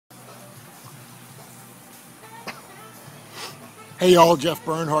Hey y'all, Jeff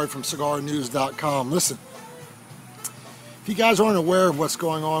Bernhard from CigarNews.com. Listen, if you guys aren't aware of what's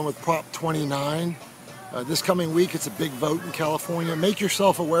going on with Prop 29, this coming week it's a big vote in California. Make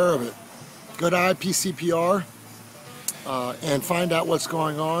yourself aware of it. Go to IPCPR and find out what's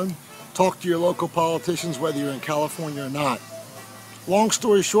going on. Talk to your local politicians whether you're in California or not. Long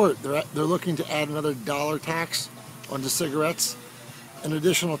story short, they're looking to add another dollar tax onto cigarettes, an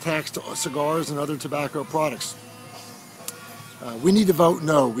additional tax to cigars and other tobacco products. We need to vote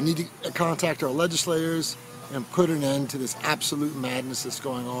no. We need to contact our legislators and put an end to this absolute madness that's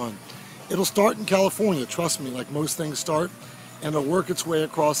going on. It'll start in California, trust me, like most things start, and it'll work its way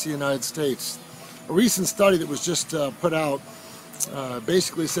across the United States. A recent study that was just put out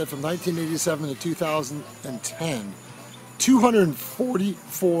basically said from 1987 to 2010,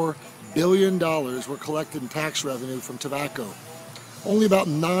 $244 billion were collected in tax revenue from tobacco. Only about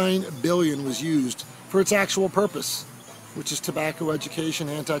 $9 billion was used for its actual purpose, which is tobacco education,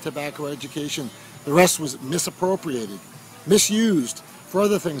 anti-tobacco education. The rest was misappropriated, misused for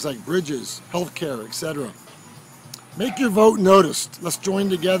other things like bridges, healthcare, etc. Make your vote noticed. Let's join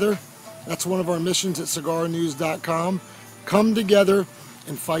together. That's one of our missions at CigarNews.com. Come together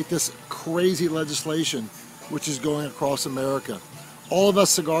and fight this crazy legislation which is going across America. All of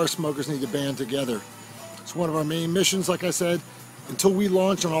us cigar smokers need to band together. It's one of our main missions, like I said. Until we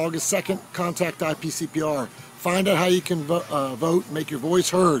launch on August 2nd, contact IPCPR. Find out how you can vote, make your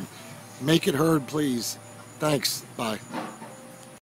voice heard. Make it heard, please. Thanks. Bye.